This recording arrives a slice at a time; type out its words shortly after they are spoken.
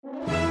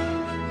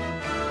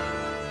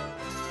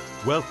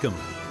Welcome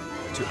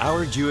to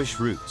Our Jewish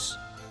Roots,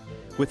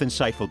 with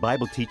insightful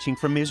Bible teaching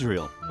from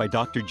Israel by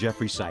Dr.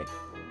 Jeffrey Seif.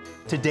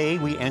 Today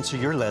we answer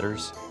your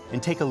letters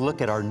and take a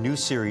look at our new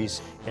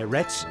series,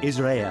 Eretz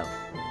Israel,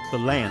 the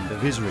land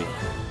of Israel.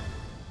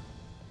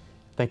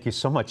 Thank you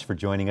so much for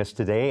joining us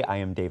today. I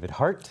am David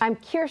Hart. I'm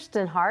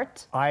Kirsten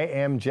Hart. I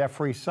am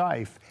Jeffrey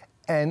Seif.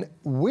 And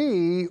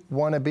we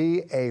want to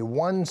be a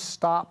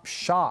one-stop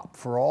shop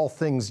for all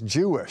things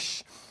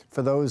Jewish.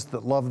 For those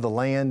that love the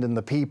land and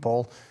the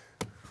people,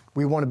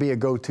 we want to be a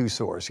go-to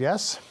source,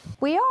 yes?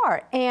 We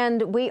are,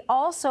 and we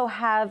also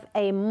have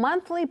a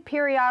monthly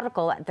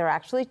periodical. There are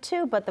actually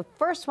two, but the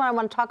first one I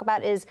want to talk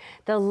about is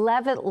the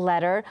Levitt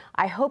Letter.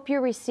 I hope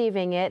you're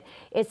receiving it.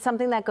 It's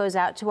something that goes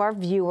out to our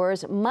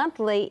viewers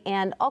monthly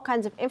and all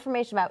kinds of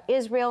information about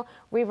Israel.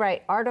 We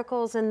write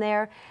articles in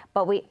there,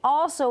 but we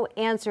also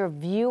answer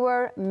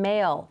viewer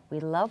mail. We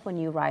love when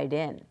you write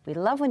in. We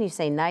love when you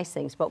say nice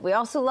things, but we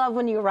also love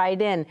when you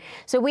write in.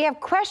 So we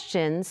have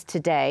questions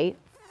today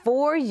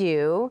for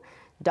you,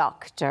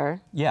 Doctor.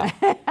 Yeah.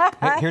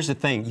 Here's the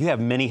thing. You have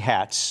many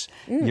hats.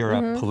 You're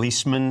a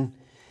policeman.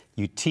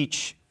 You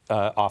teach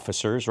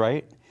officers,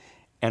 right?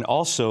 And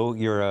also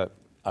you're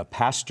a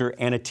pastor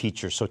and a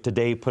teacher. So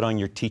today, put on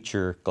your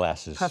teacher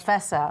glasses.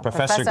 Professor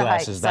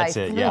glasses. That's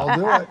it. Yeah. I'll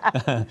do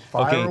it.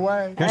 Fire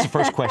away. Here's the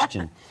first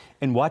question.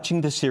 In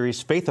watching the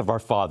series, Faith of Our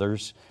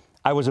Fathers,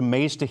 I was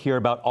amazed to hear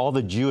about all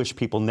the Jewish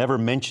people never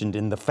mentioned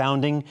in the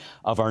founding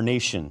of our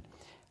nation.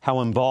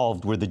 How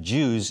involved were the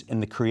Jews in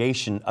the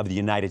creation of the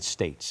United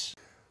States?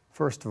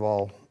 First of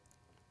all,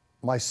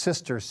 my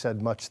sister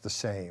said much the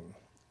same.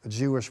 A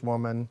Jewish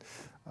woman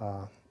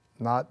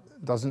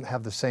doesn't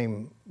have the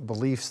same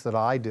beliefs that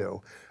I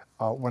do.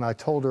 When I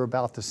told her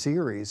about the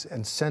series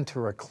and sent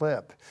her a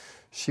clip,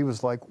 she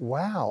was like,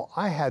 wow,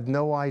 I had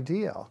no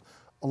idea.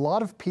 A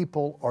lot of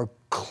people are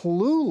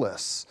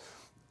clueless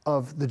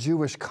of the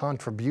Jewish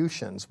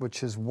contributions,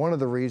 which is one of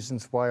the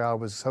reasons why I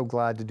was so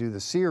glad to do the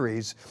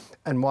series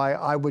and why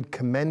I would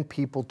commend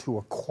people to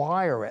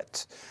acquire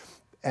it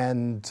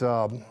and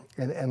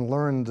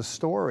learn the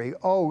story.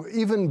 Oh,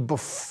 even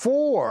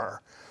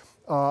before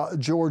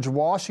George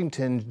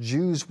Washington,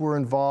 Jews were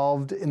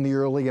involved in the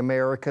early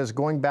Americas,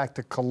 going back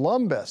to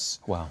Columbus,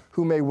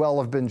 who may well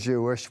have been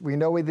Jewish. We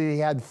know that he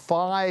had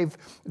 5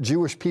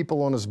 Jewish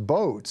people on his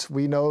boats.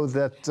 We know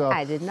that...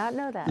 I did not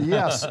know that.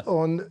 Yes,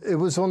 it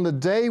was on the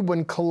day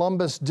when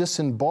Columbus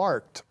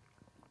disembarked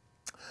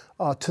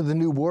to the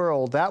New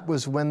World. That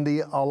was when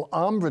the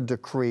Alhambra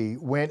Decree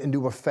went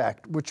into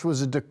effect, which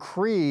was a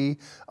decree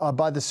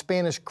by the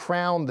Spanish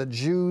crown that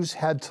Jews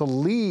had to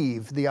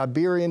leave the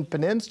Iberian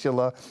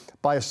Peninsula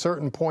by a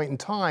certain point in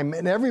time,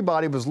 and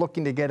everybody was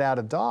looking to get out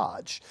of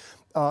Dodge.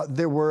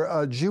 There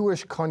were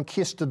Jewish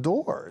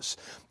conquistadors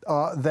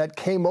that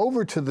came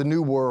over to the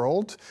New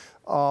World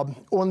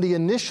on the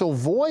initial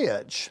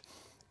voyage.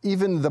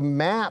 Even the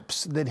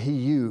maps that he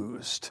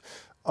used,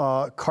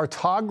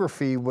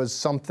 cartography was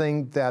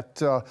something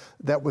that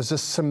was a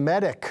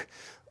Semitic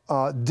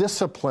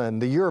discipline.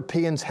 The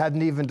Europeans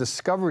hadn't even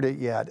discovered it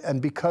yet.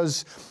 And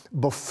because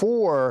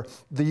before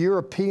the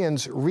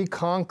Europeans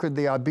reconquered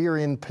the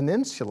Iberian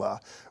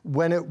Peninsula,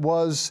 when it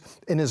was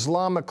an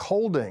Islamic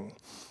holding,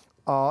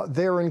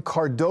 there in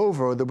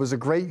Cordova, there was a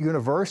great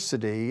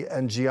university,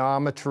 and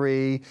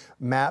geometry,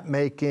 map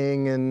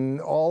making,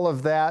 and all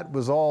of that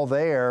was all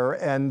there.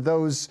 And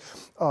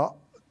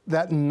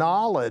that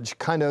knowledge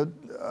kind of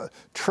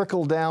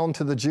trickled down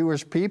to the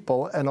Jewish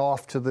people and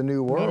off to the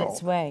New World. Made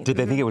its way. Did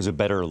they think it was a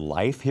better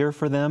life here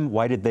for them?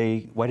 Why did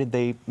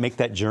they make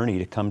that journey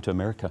to come to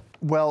America?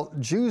 Well,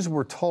 Jews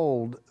were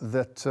told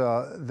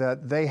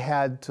that they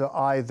had to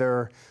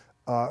either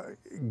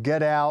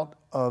get out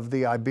of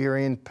the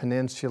Iberian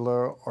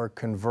Peninsula or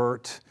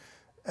convert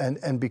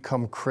and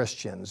become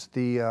Christians.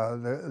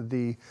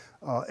 The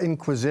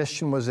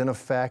Inquisition was in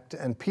effect,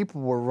 and people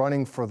were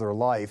running for their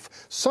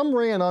life. Some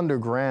ran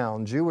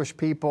underground. Jewish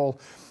people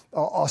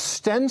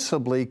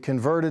ostensibly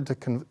converted to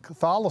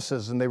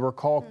Catholicism. They were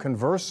called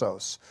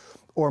conversos,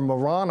 or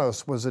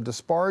Marranos was a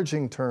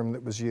disparaging term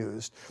that was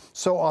used.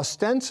 So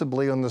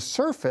ostensibly, on the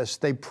surface,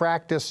 they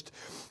practiced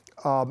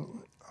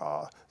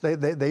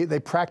they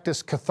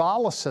practiced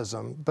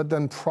Catholicism, but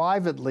then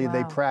privately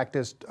they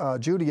practiced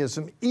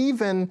Judaism.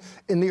 Even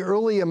in the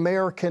early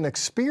American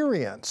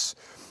experience,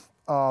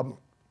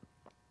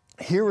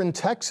 here in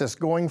Texas,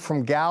 going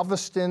from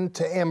Galveston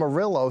to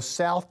Amarillo,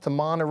 south to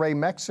Monterrey,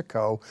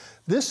 Mexico,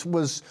 this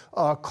was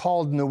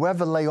called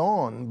Nuevo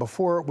Leon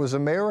before it was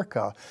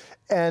America.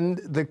 And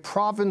the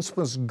province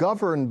was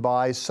governed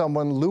by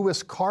someone,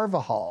 Luis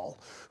Carvajal,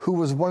 who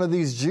was one of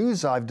these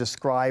Jews I've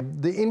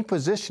described. The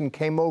Inquisition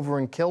came over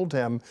and killed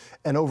him,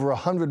 and over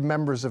 100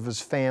 members of his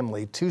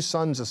family. 2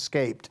 sons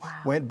escaped,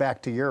 went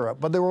back to Europe.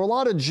 But there were a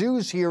lot of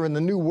Jews here in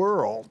the New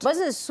World. Was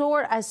it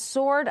a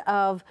sort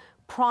of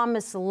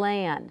promised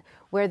land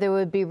where there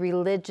would be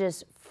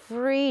religious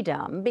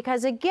freedom,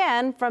 because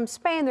again, from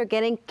Spain, they're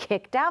getting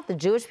kicked out. The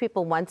Jewish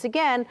people, once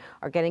again,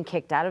 are getting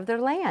kicked out of their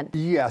land.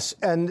 Yes,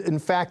 and in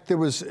fact, there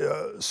was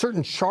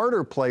certain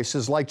charter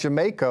places like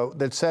Jamaica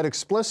that said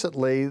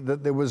explicitly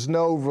that there was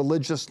no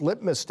religious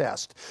litmus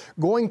test.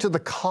 Going to the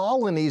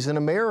colonies in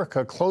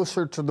America,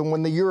 closer to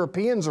when the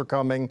Europeans are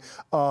coming,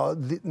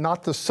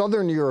 not the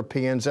Southern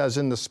Europeans as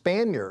in the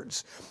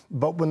Spaniards,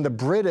 but when the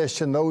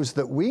British and those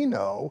that we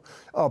know,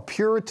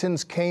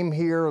 Puritans came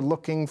here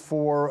looking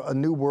for a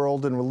new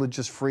world and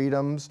religious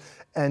freedoms,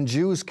 and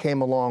Jews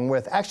came along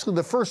with. Actually,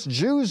 the first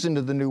Jews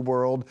into the New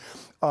World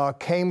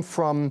came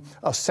from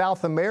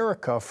South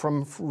America,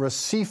 from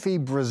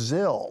Recife,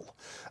 Brazil.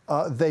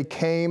 They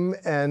came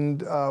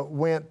and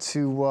went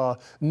to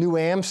New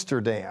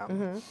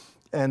Amsterdam.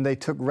 And they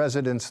took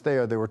residence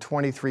there. There were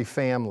 23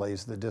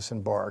 families that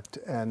disembarked,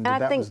 and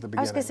that was the beginning.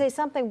 I was going to say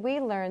something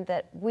we learned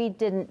that we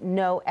didn't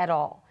know at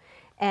all.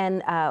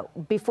 And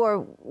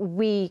before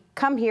we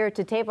come here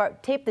to tape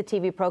the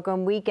TV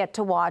program, we get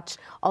to watch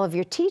all of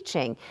your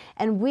teaching.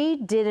 And we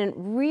didn't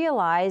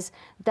realize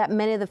that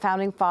many of the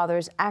founding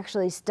fathers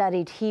actually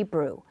studied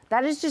Hebrew.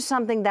 That is just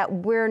something that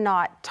we're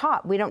not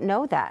taught. We don't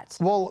know that.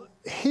 Well,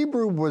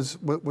 Hebrew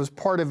was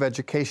part of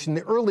education.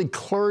 The early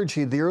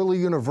clergy, the early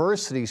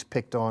universities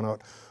picked on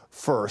it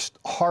first.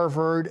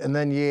 Harvard, and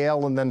then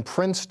Yale, and then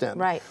Princeton.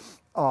 Right.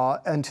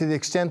 And to the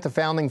extent the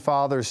founding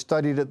fathers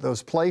studied at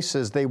those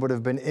places, they would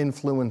have been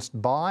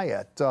influenced by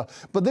it.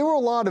 But there were a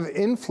lot of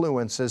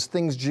influences,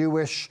 things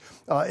Jewish,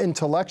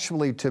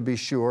 intellectually to be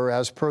sure,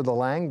 as per the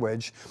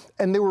language,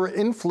 and there were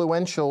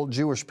influential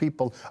Jewish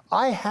people.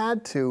 I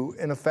had to,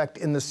 in effect,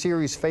 in the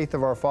series Faith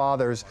of Our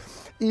Fathers,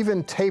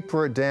 even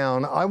taper it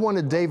down. I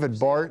wanted David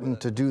Barton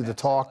to do the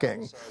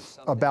talking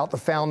about the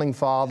founding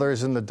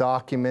fathers and the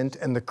document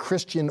and the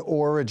Christian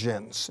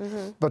origins.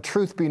 But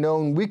truth be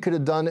known, we could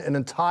have done an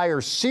entire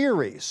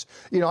series.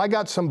 You know, I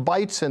got some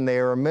bites in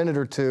there, a minute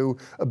or two,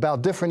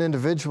 about different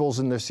individuals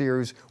in the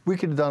series. We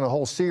could have done a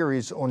whole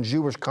series on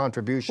Jewish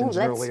contributions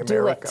in early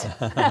America.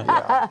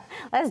 Yeah.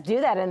 Let's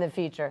do that in the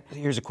future.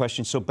 Here's a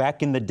question. So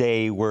back in the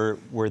day, were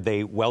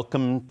they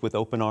welcomed with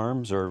open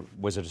arms, or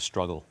was it a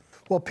struggle?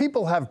 Well,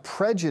 people have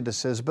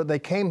prejudices, but they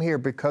came here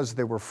because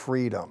there were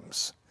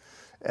freedoms.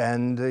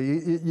 And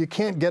you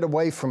can't get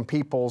away from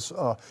people's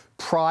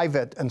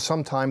private and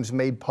sometimes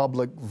made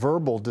public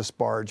verbal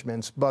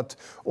disparagement, but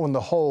on the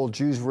whole,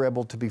 Jews were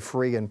able to be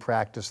free and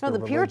practice their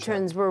religion. The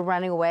Puritans were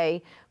running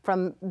away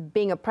from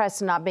being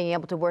oppressed and not being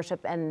able to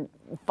worship and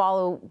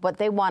follow what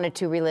they wanted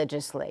to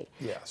religiously.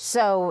 Yes.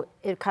 So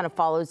it kind of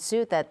followed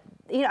suit that,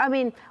 you know, I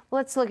mean,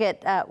 let's look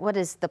at what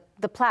is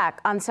the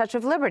plaque on Statue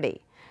of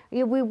Liberty.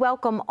 We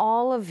welcome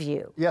all of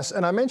you. Yes,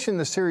 and I mentioned in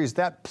the series,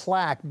 that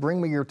plaque, "Bring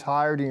me your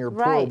tired and your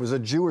poor," was a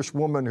Jewish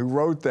woman who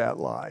wrote that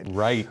line.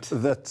 Right.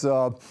 That,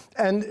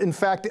 and in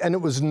fact, and it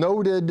was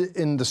noted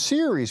in the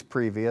series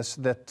previous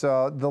that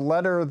the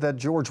letter that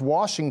George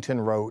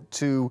Washington wrote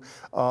to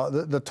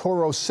the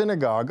Toro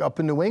Synagogue up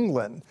in New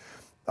England,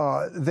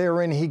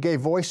 therein he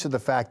gave voice to the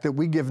fact that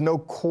we give no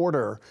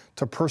quarter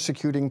to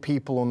persecuting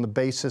people on the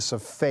basis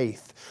of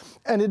faith.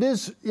 And it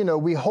is, you know,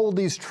 we hold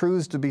these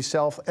truths to be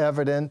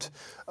self-evident,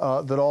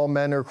 that all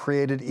men are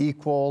created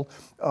equal,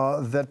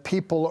 that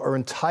people are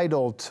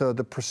entitled to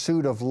the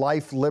pursuit of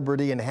life,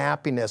 liberty, and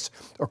happiness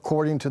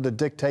according to the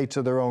dictates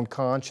of their own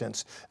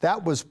conscience.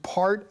 That was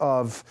part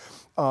of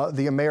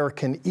the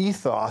American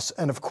ethos,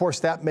 and of course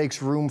that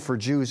makes room for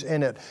Jews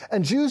in it.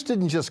 And Jews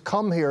didn't just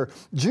come here,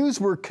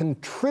 Jews were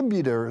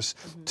contributors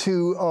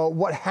to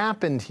what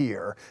happened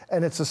here,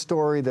 and it's a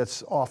story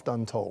that's oft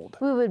untold.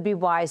 We would be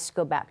wise to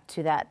go back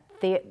to that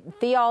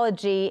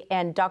theology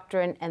and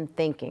doctrine and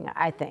thinking,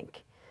 I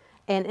think.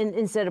 And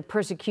instead of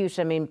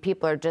persecution, I mean,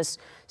 people are just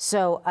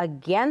so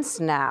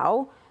against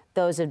now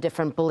those of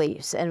different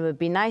beliefs, and it would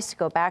be nice to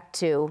go back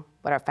to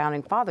what our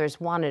founding fathers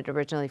wanted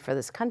originally for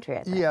this country,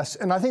 I think. Yes,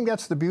 and I think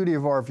that's the beauty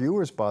of our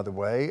viewers, by the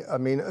way. I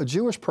mean, a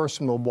Jewish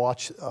person will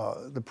watch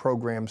the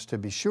programs, to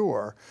be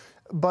sure,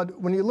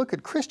 but when you look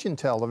at Christian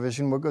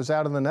television, what goes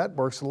out on the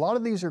networks, a lot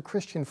of these are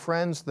Christian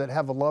friends that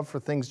have a love for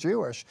things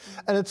Jewish,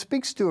 and it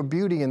speaks to a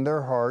beauty in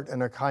their heart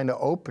and a kind of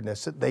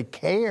openness that they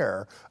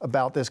care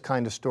about this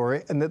kind of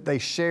story and that they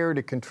share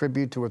to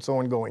contribute to its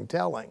ongoing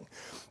telling.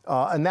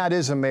 And that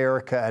is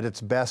America at its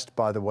best,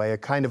 by the way, a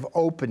kind of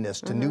openness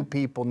to new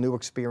people, new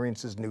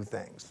experiences, new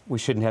things. We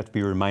shouldn't have to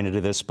be reminded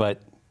of this,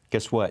 but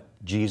guess what?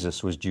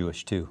 Jesus was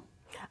Jewish too.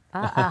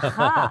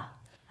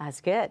 That's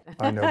good.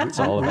 I know. It's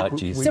all about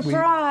Jesus.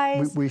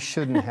 Surprise! We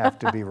shouldn't have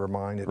to be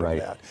reminded of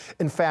that.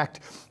 In fact,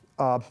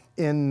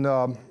 in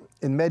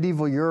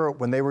medieval Europe,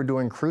 when they were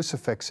doing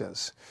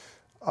crucifixes,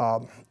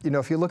 you know,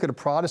 if you look at a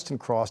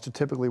Protestant cross, it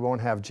typically won't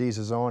have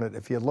Jesus on it.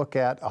 If you look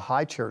at a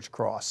high church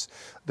cross,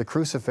 the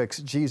crucifix,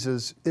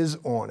 Jesus is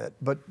on it.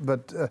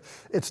 But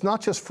it's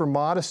not just for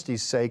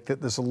modesty's sake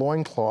that there's a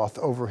loincloth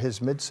over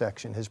his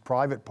midsection, his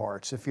private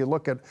parts. If you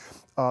look at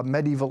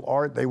medieval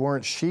art, they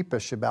weren't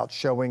sheepish about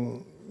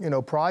showing,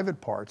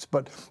 private parts.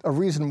 But a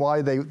reason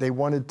why they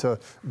wanted to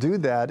do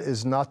that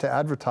is not to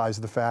advertise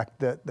the fact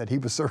that he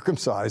was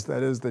circumcised.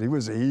 That is, that he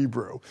was a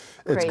Hebrew.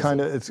 It's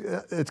kind of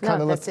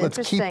let's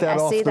keep that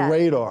off the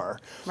radar.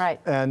 Right.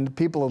 And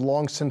people have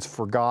long since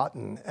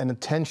forgotten and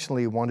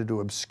intentionally wanted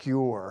to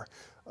obscure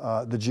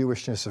the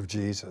Jewishness of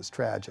Jesus.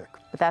 Tragic.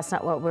 But that's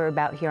not what we're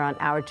about here on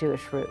Our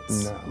Jewish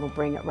Roots. No. We'll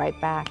bring it right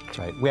back. That's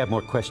right. We have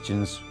more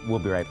questions. We'll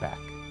be right back.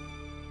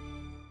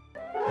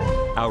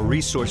 Our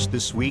resource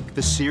this week,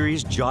 the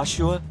series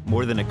Joshua,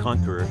 More Than a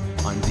Conqueror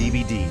on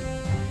DVD.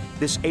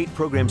 This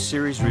 8-program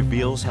series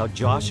reveals how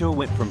Joshua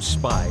went from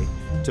spy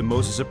to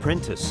Moses'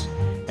 apprentice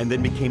and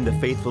then became the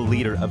faithful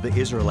leader of the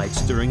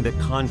Israelites during the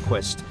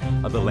conquest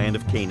of the land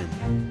of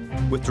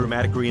Canaan. With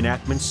dramatic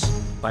reenactments,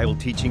 Bible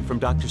teaching from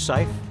Dr.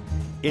 Seif,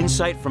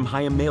 insight from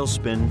Chaim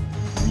Mailspin,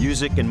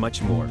 music, and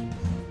much more.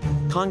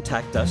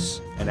 Contact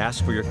us and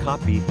ask for your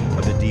copy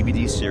of the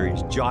DVD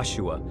series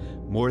Joshua,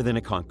 More Than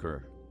a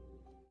Conqueror.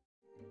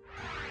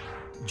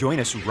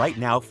 Join us right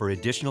now for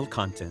additional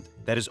content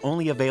that is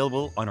only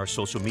available on our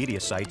social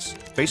media sites,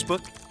 Facebook,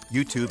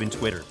 YouTube, and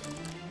Twitter.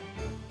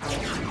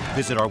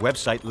 Visit our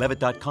website,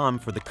 levitt.com,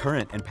 for the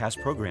current and past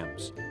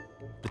programs,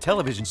 the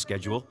television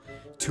schedule,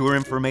 tour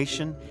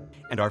information,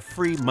 and our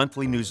free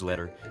monthly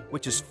newsletter,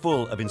 which is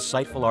full of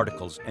insightful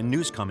articles and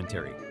news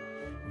commentary.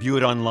 View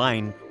it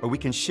online, or we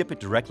can ship it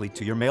directly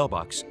to your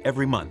mailbox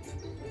every month.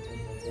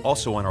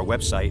 Also on our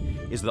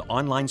website is the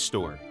online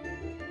store.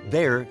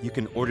 There, you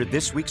can order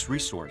this week's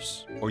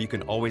resource, or you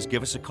can always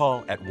give us a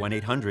call at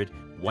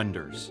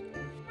 1-800-WONDERS.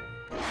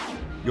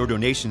 Your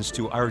donations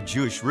to Our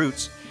Jewish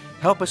Roots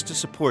help us to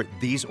support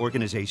these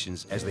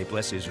organizations as they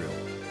bless Israel.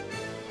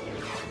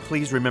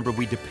 Please remember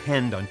we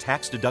depend on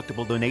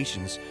tax-deductible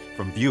donations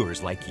from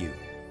viewers like you.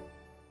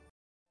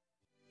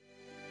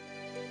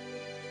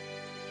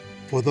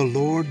 For the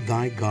Lord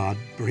thy God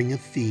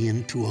bringeth thee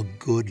into a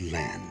good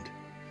land,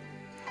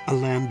 a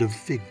land of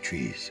fig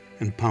trees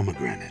and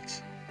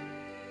pomegranates,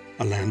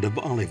 a land of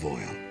olive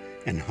oil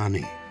and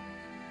honey.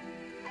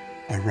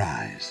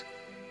 Arise,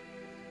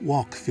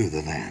 walk through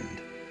the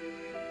land,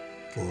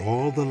 for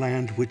all the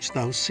land which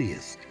thou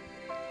seest,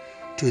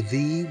 to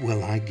thee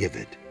will I give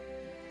it,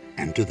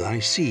 and to thy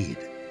seed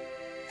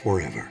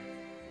forever.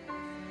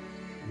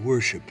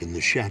 Worship in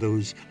the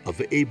shadows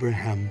of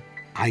Abraham,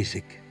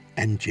 Isaac,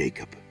 and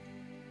Jacob.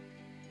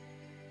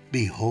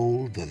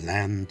 Behold the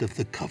land of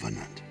the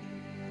covenant.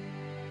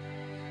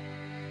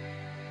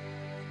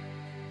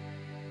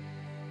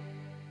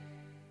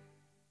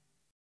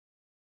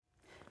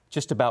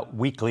 Just about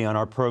weekly on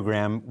our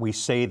program, we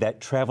say that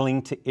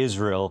traveling to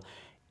Israel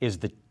is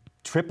the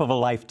trip of a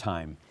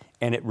lifetime,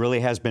 and it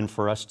really has been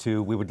for us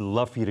too. We would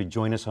love for you to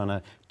join us on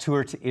a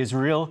tour to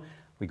Israel.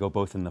 We go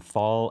both in the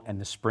fall and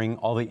the spring.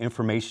 All the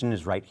information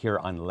is right here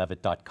on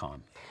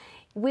levitt.com.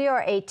 We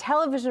are a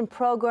television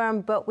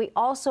program, but we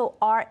also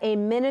are a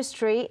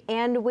ministry,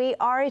 and we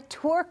are a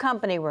tour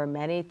company. We're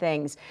many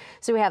things.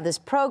 So we have this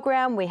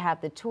program, we have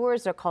the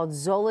tours. They're called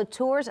Zola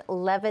Tours.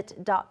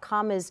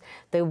 Levitt.com is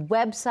the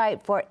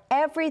website for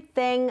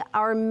everything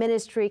our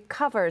ministry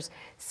covers.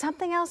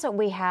 Something else that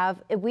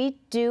we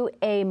do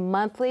a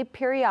monthly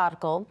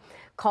periodical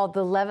called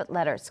the Levitt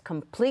Letter. It's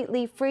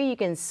completely free. You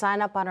can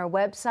sign up on our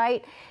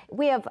website.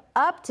 We have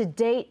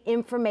up-to-date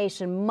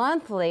information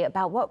monthly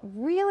about what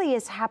really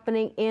is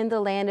happening in the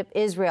land of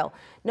Israel.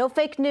 No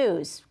fake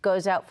news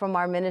goes out from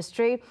our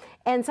ministry.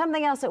 And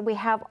something else that we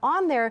have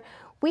on there,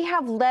 we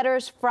have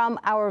letters from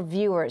our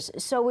viewers.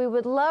 So we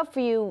would love for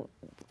you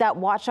that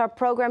watch our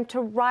program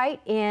to write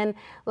in,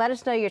 let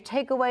us know your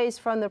takeaways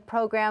from the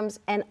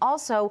programs and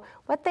also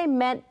what they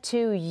meant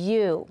to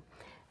you.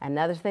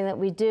 Another thing that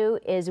we do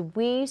is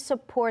we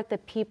support the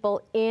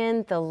people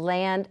in the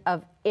land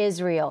of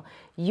Israel.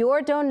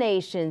 Your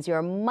donations,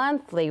 your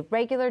monthly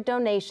regular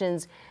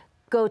donations,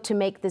 go to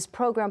make this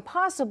program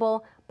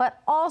possible, but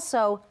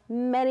also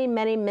many,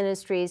 many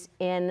ministries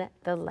in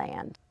the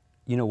land.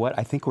 You know what?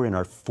 I think we're in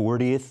our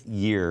 40th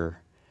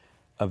year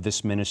of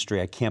this ministry.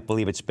 I can't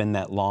believe it's been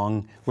that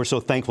long. We're so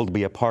thankful to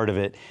be a part of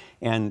it.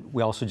 And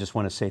we also just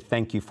want to say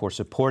thank you for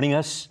supporting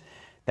us,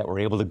 that we're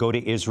able to go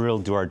to Israel,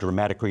 do our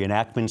dramatic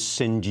reenactments,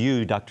 send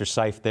you, Dr.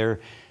 Seif,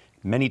 there.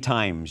 Many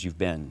times you've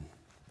been.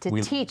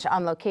 To teach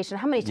on location.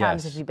 How many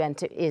times have you been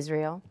to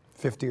Israel?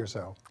 50 or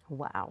so.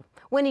 Wow.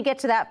 When you get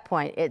to that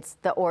point, it's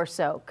the or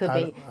so. Could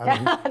be.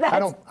 I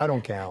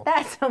don't count.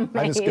 That's amazing.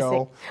 I just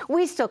go.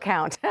 We still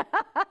count.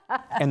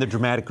 And the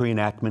dramatic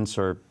reenactments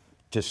are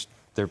just,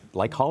 they're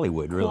like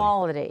Hollywood, really.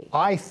 Quality.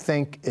 I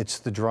think it's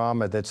the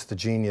drama that's the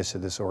genius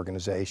of this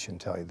organization,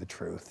 tell you the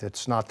truth.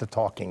 It's not the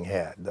talking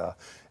head.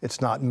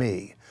 It's not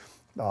me.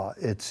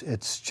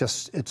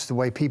 It's the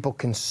way people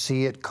can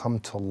see it come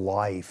to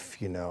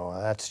life, you know.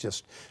 That's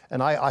just,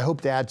 and I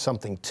hope to add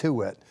something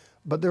to it.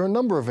 But there are a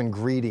number of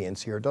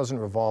ingredients here. It doesn't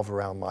revolve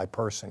around my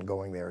person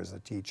going there as a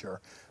teacher,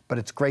 but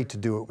it's great to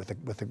do it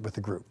with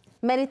a group.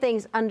 Many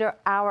things under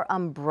our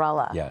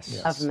umbrella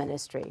of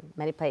ministry,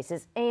 many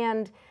places.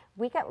 And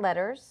we got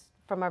letters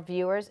from our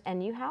viewers,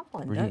 and you have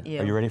one, don't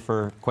you? Are you ready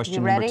for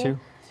question number 2?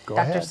 Go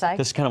Dr. ahead. Seif?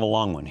 This is kind of a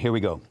long one. Here we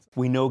go.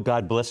 We know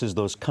God blesses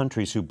those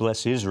countries who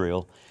bless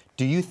Israel.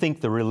 Do you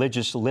think the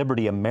religious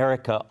liberty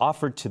America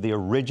offered to the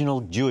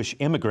original Jewish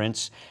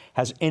immigrants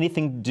has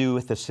anything to do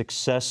with the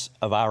success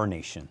of our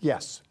nation?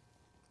 Yes.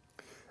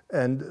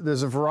 And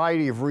there's a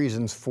variety of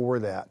reasons for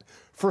that.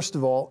 First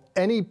of all,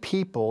 any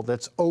people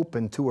that's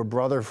open to a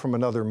brother from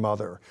another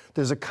mother,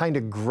 there's a kind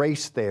of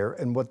grace there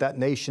in what that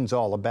nation's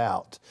all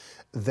about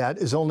that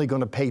is only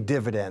going to pay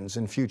dividends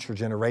in future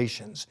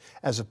generations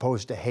as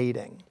opposed to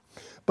hating.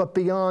 But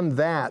beyond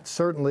that,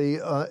 certainly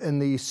in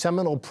the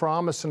seminal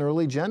promise in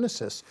early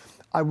Genesis,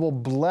 I will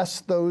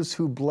bless those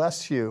who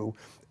bless you,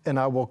 and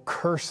I will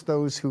curse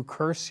those who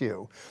curse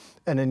you.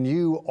 And in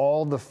you,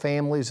 all the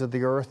families of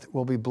the earth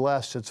will be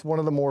blessed. It's one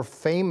of the more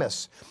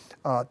famous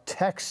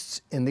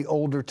texts in the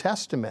Older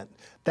Testament.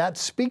 That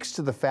speaks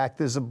to the fact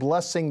there's a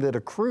blessing that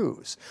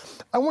accrues.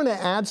 I want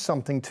to add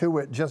something to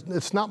it.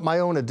 It's not my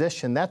own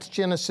addition. That's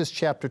Genesis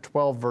chapter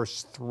 12,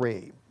 verse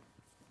 3.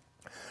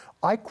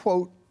 I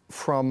quote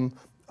from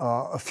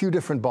a few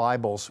different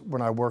Bibles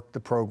when I work the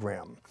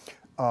program.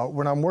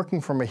 When I'm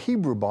working from a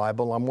Hebrew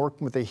Bible, I'm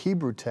working with a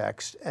Hebrew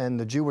text and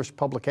the Jewish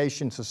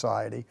Publication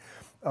Society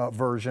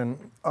version.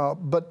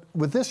 But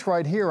with this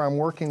right here, I'm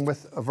working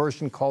with a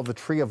version called The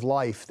Tree of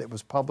Life that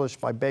was published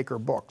by Baker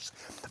Books.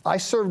 I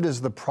served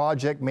as the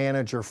project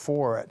manager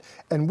for it.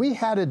 And we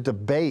had a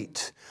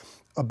debate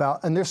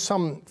about, and there's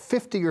some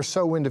 50 or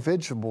so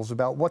individuals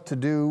about what to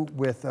do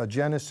with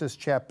Genesis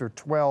chapter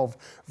 12,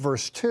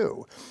 verse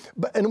 2.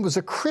 And it was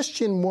a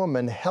Christian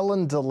woman,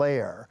 Helen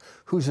Dallaire,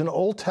 who's an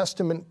Old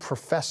Testament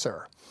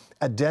professor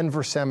at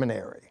Denver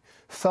Seminary,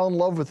 fell in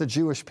love with the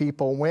Jewish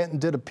people, went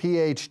and did a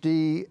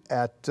PhD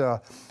at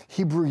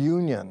Hebrew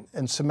Union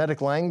in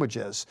Semitic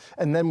languages,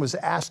 and then was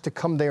asked to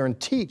come there and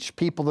teach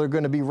people that are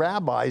going to be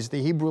rabbis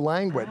the Hebrew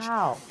language.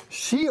 Wow.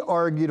 She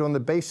argued on the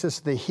basis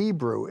of the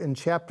Hebrew in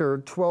chapter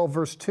 12,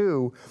 verse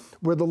 2,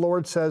 where the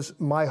Lord says,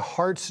 "My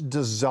heart's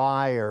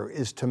desire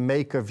is to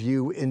make of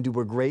you into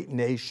a great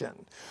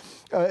nation."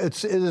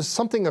 It is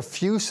something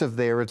effusive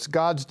there. It's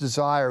God's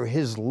desire,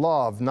 His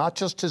love, not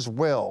just His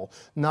will,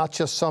 not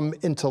just some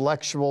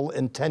intellectual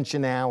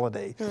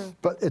intentionality,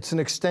 but it's an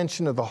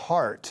extension of the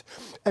heart.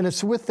 And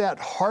it's with that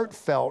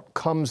heartfelt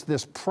comes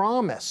this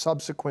promise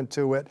subsequent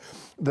to it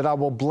that I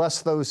will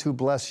bless those who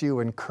bless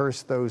you and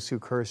curse those who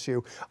curse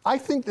you. I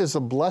think there's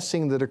a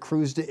blessing that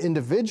accrues to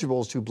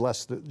individuals who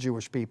bless the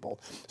Jewish people.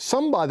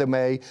 Some, by the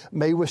way,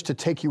 may wish to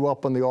take you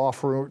up on the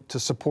offer to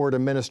support a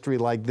ministry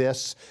like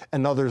this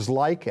and others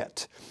like it.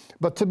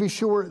 But to be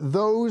sure,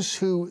 those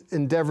who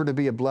endeavor to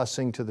be a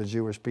blessing to the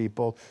Jewish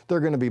people, they're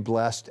going to be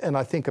blessed. And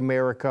I think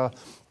America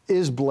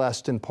is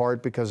blessed in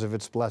part because of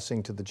its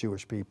blessing to the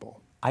Jewish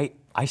people. I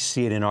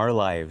see it in our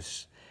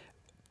lives,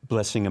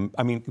 blessing him.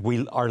 I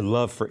mean, our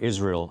love for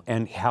Israel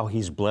and how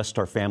He's blessed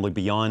our family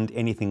beyond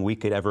anything we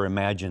could ever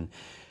imagine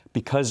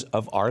because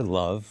of our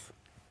love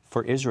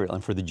for Israel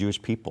and for the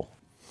Jewish people.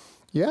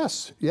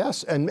 Yes,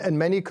 yes, and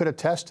many could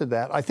attest to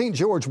that. I think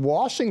George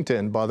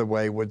Washington, by the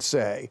way, would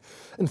say,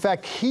 in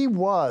fact, he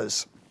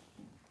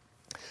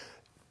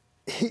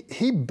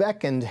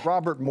beckoned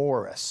Robert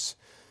Morris,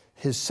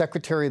 his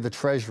Secretary of the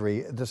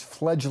Treasury, this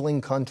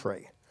fledgling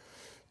country,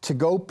 to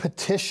go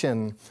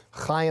petition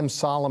Chaim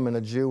Solomon,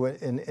 a Jew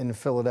in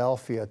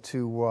Philadelphia,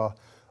 to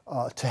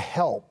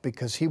help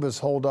because he was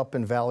holed up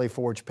in Valley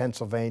Forge,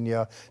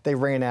 Pennsylvania. They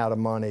ran out of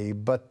money,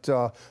 but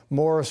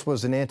Morris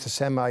was an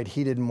anti-Semite.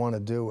 He didn't want to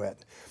do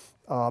it,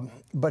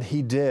 but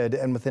he did,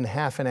 and within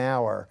half an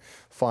hour,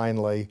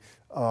 finally,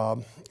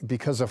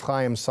 because of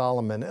Chaim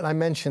Solomon, and I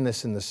mentioned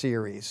this in the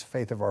series,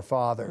 Faith of Our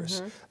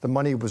Fathers, the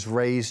money was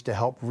raised to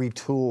help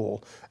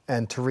retool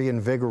and to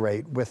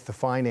reinvigorate with the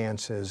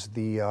finances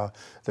the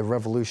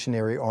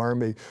Revolutionary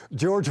Army.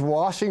 George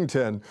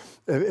Washington,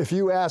 if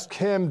you ask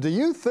him, do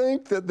you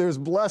think that there's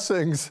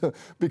blessings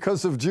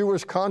because of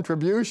Jewish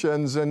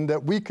contributions and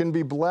that we can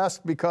be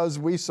blessed because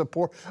we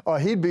support,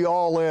 he'd be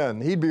all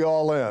in. He'd be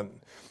all in.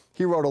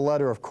 He wrote a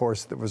letter, of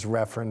course, that was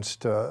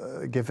referenced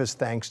to give his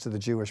thanks to the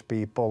Jewish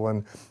people,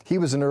 and he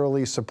was an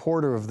early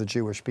supporter of the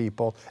Jewish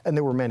people, and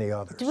there were many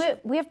others.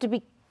 We have to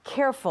be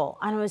careful.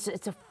 I know it's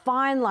a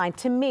fine line,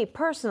 to me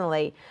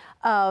personally,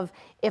 of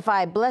if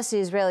I bless the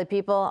Israeli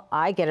people,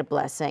 I get a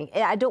blessing.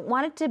 I don't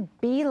want it to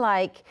be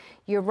like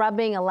you're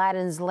rubbing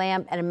Aladdin's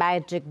lamp and a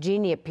magic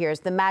genie appears.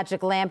 The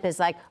magic lamp is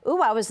like,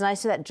 ooh, I was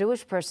nice to that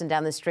Jewish person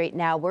down the street.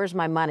 Now, where's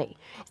my money?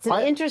 It's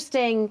an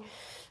interesting...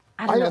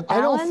 I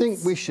don't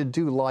think we should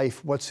do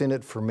life, what's in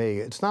it for me.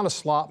 It's not a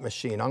slot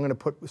machine. I'm going to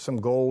put some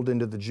gold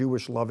into the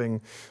Jewish loving,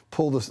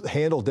 pull the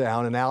handle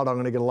down, and out I'm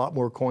going to get a lot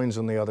more coins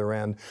on the other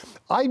end.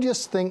 I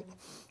just think,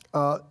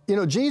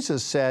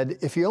 Jesus said,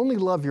 if you only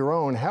love your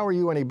own, how are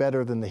you any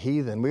better than the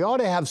heathen? We ought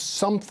to have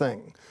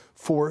something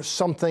for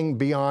something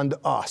beyond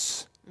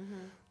us.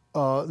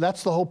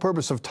 That's the whole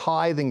purpose of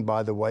tithing,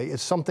 by the way.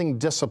 It's something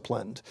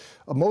disciplined.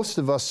 Most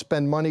of us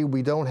spend money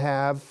we don't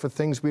have for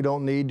things we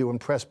don't need to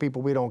impress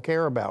people we don't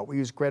care about. We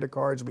use credit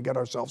cards. We get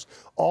ourselves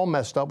all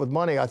messed up with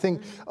money. I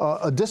think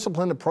a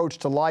disciplined approach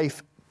to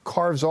life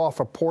carves off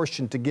a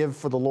portion to give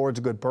for the Lord's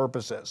good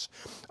purposes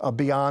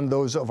beyond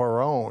those of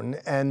our own,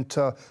 and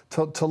to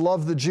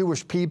love the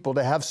Jewish people,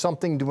 to have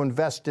something to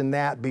invest in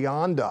that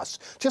beyond us.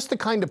 Just the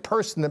kind of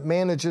person that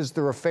manages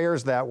their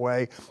affairs that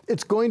way,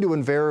 it's going to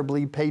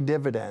invariably pay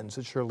dividends.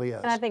 It surely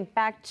is. And I think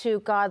back to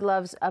God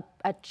loves a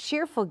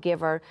cheerful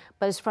giver,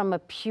 but it's from a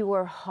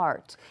pure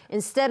heart.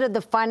 Instead of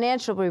the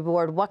financial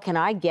reward, what can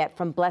I get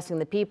from blessing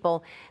the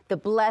people? The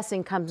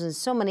blessing comes in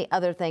so many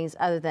other things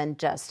other than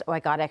just, oh, I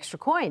got extra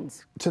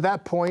coins. To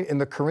that point in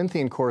the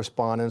Corinthian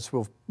correspondence,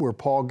 where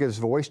Paul gives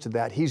voice to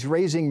that, he's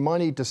raising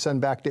money to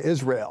send back to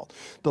Israel.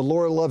 The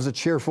Lord loves a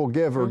cheerful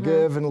giver.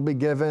 Give and it'll be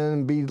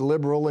given, be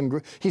liberal.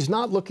 And he's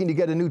not looking to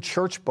get a new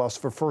church bus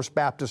for First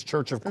Baptist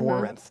Church of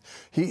Corinth.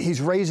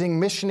 He's raising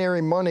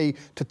missionary money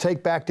to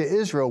take back to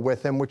Israel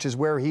with him, which is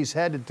where he's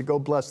headed to go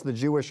bless the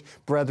Jewish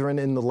brethren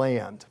in the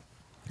land.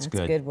 That's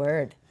a good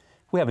word.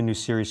 We have a new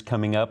series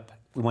coming up.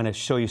 We want to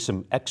show you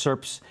some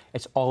excerpts.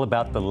 It's all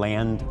about the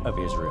land of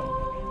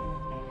Israel.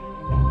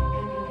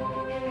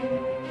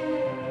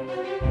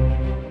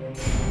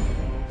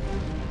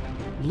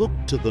 Look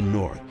to the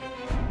north,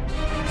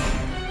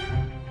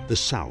 the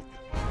south,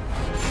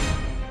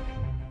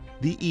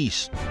 the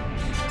east,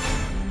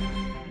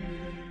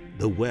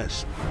 the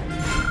west,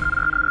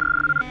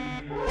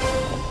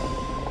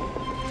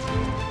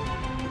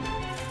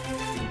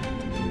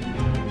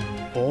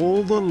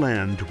 all the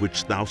land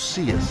which thou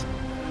seest,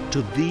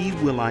 to thee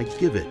will I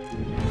give it,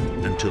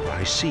 and to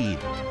thy seed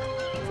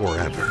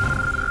forever.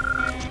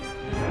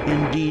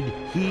 Indeed,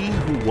 he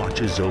who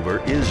watches over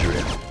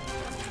Israel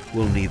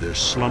will neither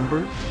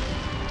slumber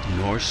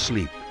nor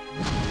sleep.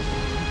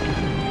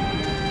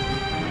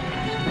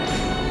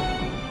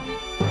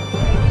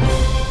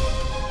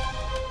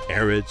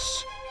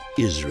 Eretz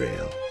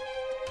Israel.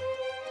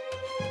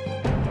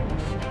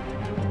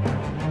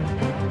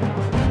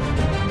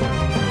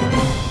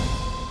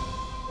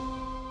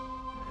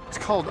 It's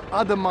called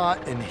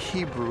Adamah in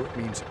Hebrew. It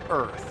means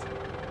earth.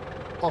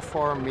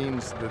 Ofar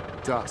means the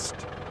dust.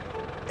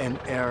 And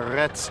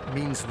Eretz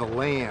means the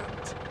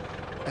land.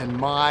 And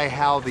my,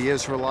 how the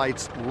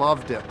Israelites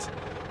loved it.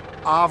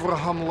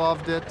 Avraham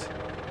loved it,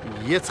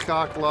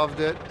 Yitzchak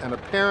loved it, and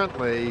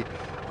apparently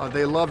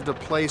they loved a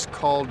place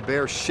called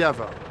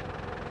Beersheba.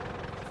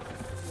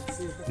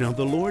 Now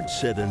the Lord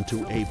said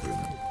unto Abram,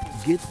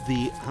 Get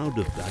thee out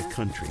of thy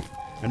country,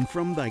 and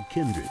from thy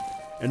kindred,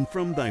 and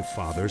from thy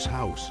father's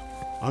house,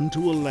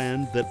 unto a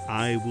land that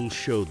I will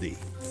show thee.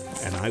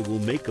 And I will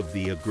make of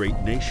thee a great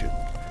nation,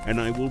 and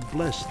I will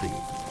bless thee,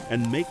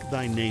 and make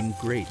thy name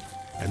great,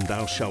 and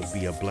thou shalt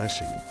be a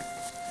blessing.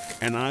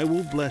 And I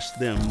will bless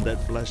them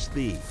that bless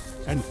thee,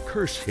 and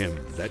curse him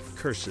that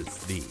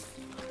curseth thee.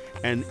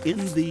 And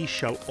in thee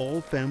shall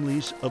all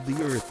families of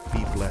the earth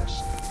be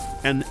blessed.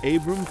 And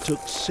Abram took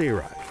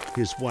Sarai,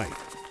 his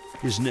wife,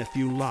 his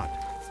nephew Lot,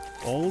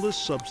 all the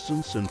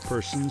substance and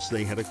persons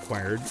they had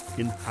acquired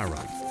in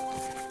Haran,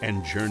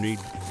 and journeyed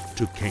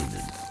to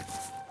Canaan.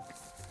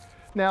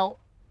 Now,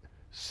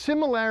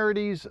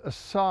 similarities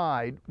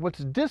aside, what's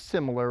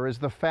dissimilar is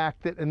the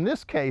fact that in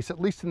this case,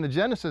 at least in the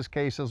Genesis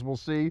cases we'll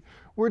see,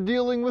 we're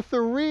dealing with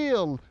the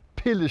real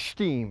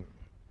Philistine.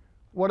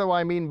 What do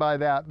I mean by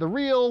that? The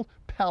real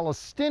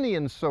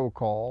Palestinians,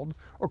 so-called,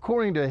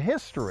 according to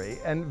history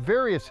and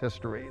various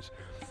histories,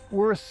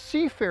 were a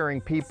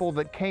seafaring people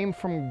that came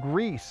from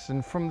Greece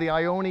and from the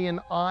Ionian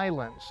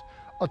Islands,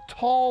 a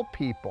tall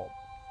people.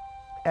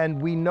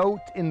 And we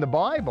note in the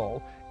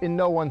Bible, in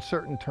no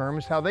uncertain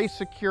terms, how they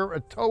secure a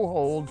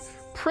toehold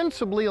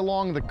principally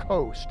along the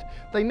coast.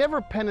 They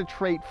never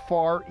penetrate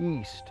far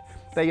east.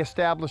 They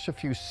establish a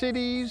few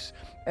cities,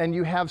 and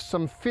you have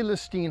some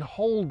Philistine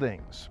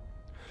holdings.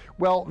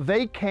 Well,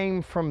 they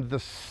came from the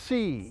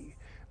sea.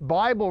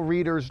 Bible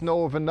readers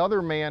know of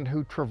another man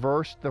who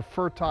traversed the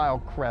Fertile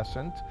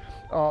Crescent,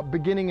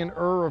 beginning in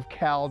Ur of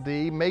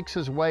Chaldee, makes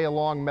his way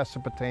along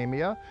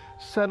Mesopotamia,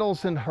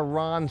 settles in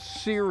Haran,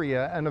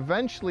 Syria, and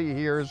eventually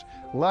hears,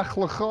 Lech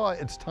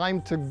Lecha, it's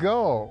time to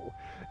go.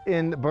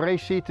 In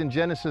Bereshit, in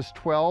Genesis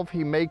 12,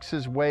 he makes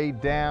his way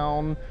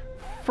down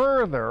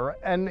further,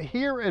 and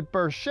here at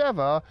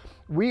Beersheba,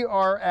 we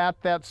are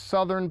at that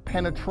southern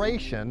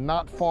penetration,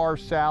 not far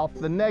south,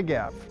 the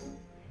Negev.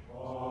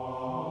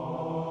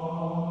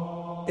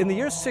 In the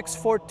year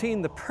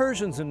 614, the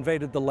Persians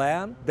invaded the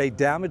land. They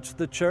damaged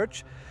the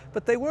church,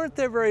 but they weren't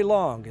there very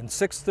long. In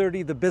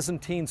 630, the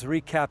Byzantines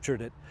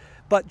recaptured it.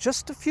 But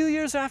just a few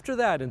years after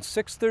that, in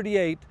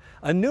 638,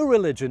 a new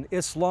religion,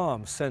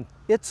 Islam, sent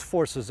its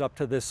forces up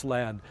to this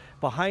land.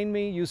 Behind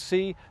me, you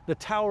see the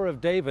Tower of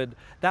David.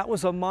 That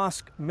was a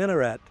mosque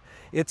minaret.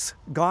 It's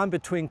gone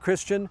between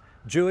Christian,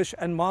 Jewish,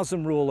 and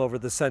Muslim rule over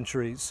the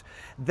centuries.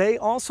 They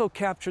also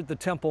captured the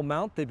Temple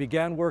Mount. They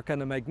began work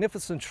on a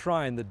magnificent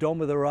shrine, the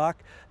Dome of the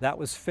Rock. That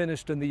was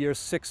finished in the year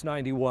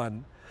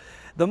 691.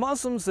 The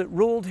Muslims that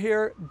ruled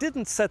here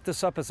didn't set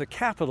this up as a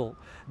capital.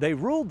 They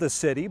ruled the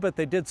city, but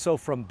they did so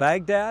from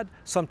Baghdad,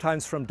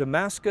 sometimes from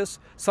Damascus,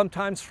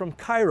 sometimes from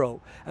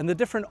Cairo. And the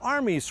different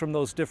armies from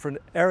those different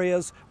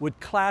areas would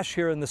clash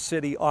here in the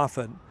city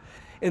often.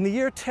 In the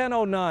year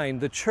 1009,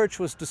 the church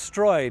was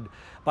destroyed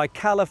by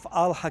Caliph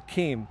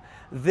al-Hakim.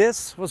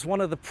 This was one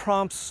of the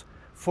prompts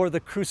for the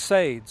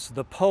Crusades.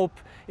 The Pope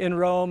in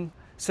Rome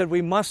said,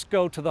 we must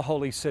go to the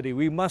Holy City,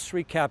 we must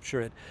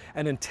recapture it.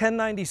 And in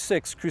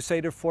 1096,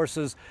 Crusader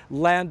forces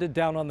landed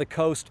down on the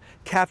coast,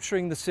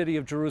 capturing the city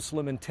of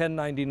Jerusalem in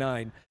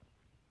 1099.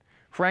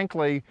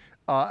 Frankly,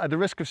 at the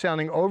risk of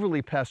sounding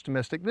overly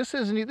pessimistic, this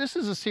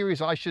is a series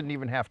I shouldn't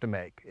even have to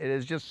make. It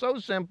is just so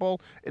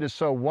simple. It is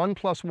so 1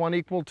 +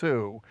 1 =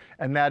 2,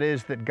 and that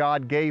is that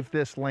God gave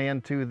this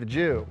land to the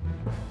Jew.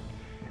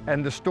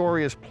 And the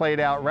story is played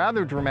out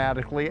rather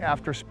dramatically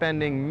after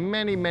spending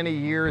many, many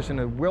years in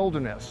a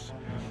wilderness.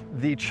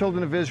 The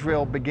children of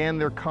Israel began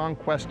their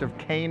conquest of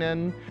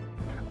Canaan,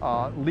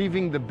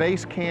 leaving the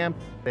base camp.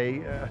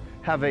 They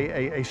have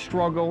a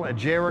struggle at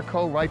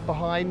Jericho right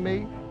behind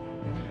me.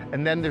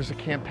 And then there's a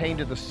campaign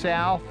to the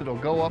south that'll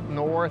go up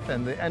north,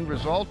 and the end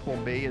result will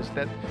be is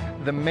that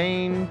the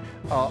main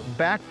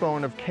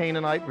backbone of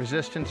Canaanite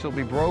resistance will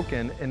be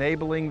broken,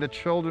 enabling the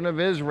children of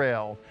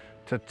Israel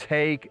to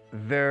take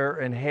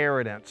their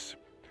inheritance.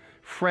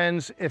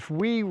 Friends, if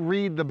we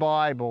read the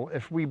Bible,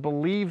 if we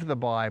believe the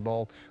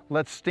Bible,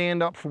 let's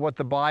stand up for what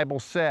the Bible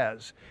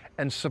says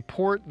and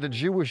support the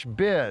Jewish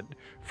bid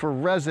for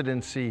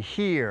residency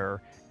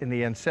here in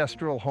the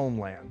ancestral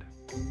homeland.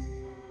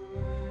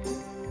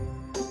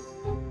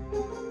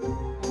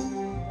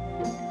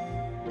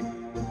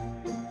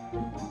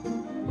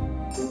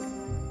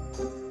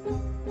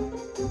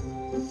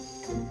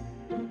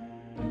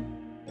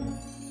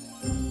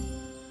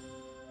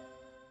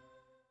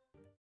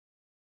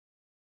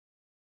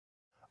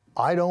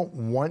 I don't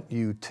want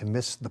you to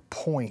miss the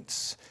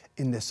points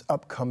in this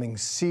upcoming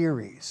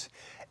series,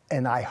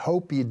 and I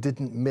hope you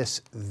didn't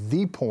miss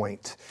the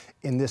point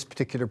in this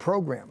particular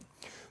program.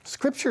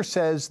 Scripture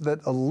says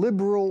that a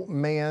liberal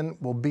man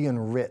will be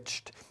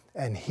enriched,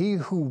 and he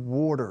who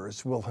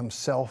waters will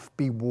himself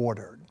be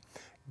watered.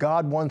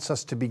 God wants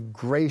us to be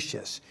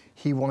gracious.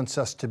 He wants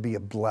us to be a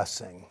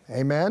blessing.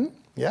 Amen?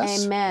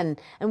 Yes? Amen.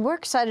 And we're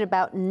excited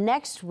about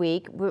next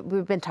week.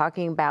 We've been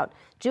talking about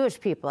Jewish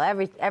people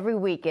every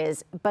week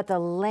but the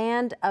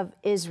land of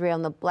Israel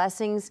and the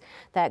blessings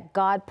that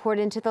God poured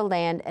into the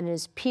land and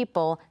his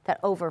people that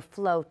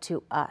overflow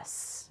to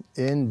us.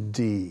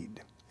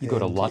 Indeed. You go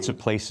to lots of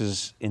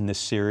places in this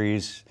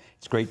series.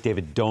 It's great.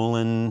 David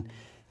Dolan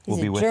will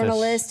be with us. He's a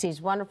journalist.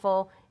 He's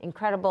wonderful,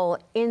 incredible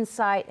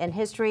insight and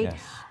history.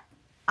 Yes.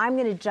 I'm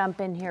going to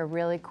jump in here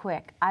really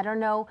quick. I don't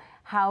know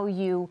how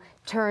you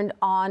turned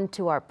on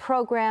to our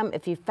program,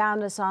 if you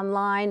found us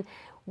online.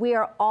 We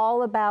are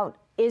all about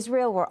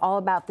Israel. We're all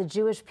about the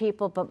Jewish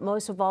people, but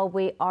most of all,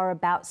 we are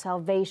about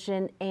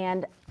salvation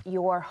and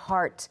your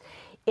heart.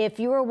 If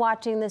you are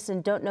watching this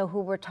and don't know who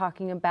we're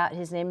talking about,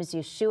 his name is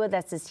Yeshua.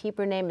 That's his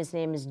Hebrew name. His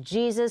name is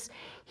Jesus.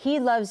 He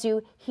loves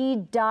you. He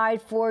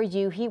died for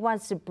you. He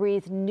wants to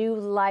breathe new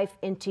life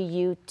into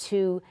you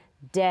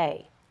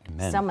today.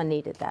 Amen. Someone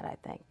needed that, I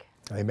think.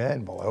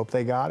 Amen. Well, I hope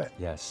they got it.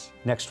 Yes.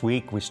 Next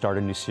week, we start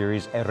a new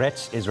series,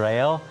 Eretz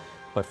Israel.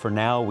 But for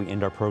now, we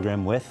end our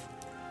program with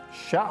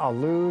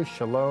Sha'alu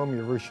Shalom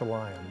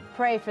Yerushalayim.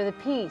 Pray for the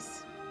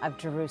peace of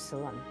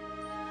Jerusalem.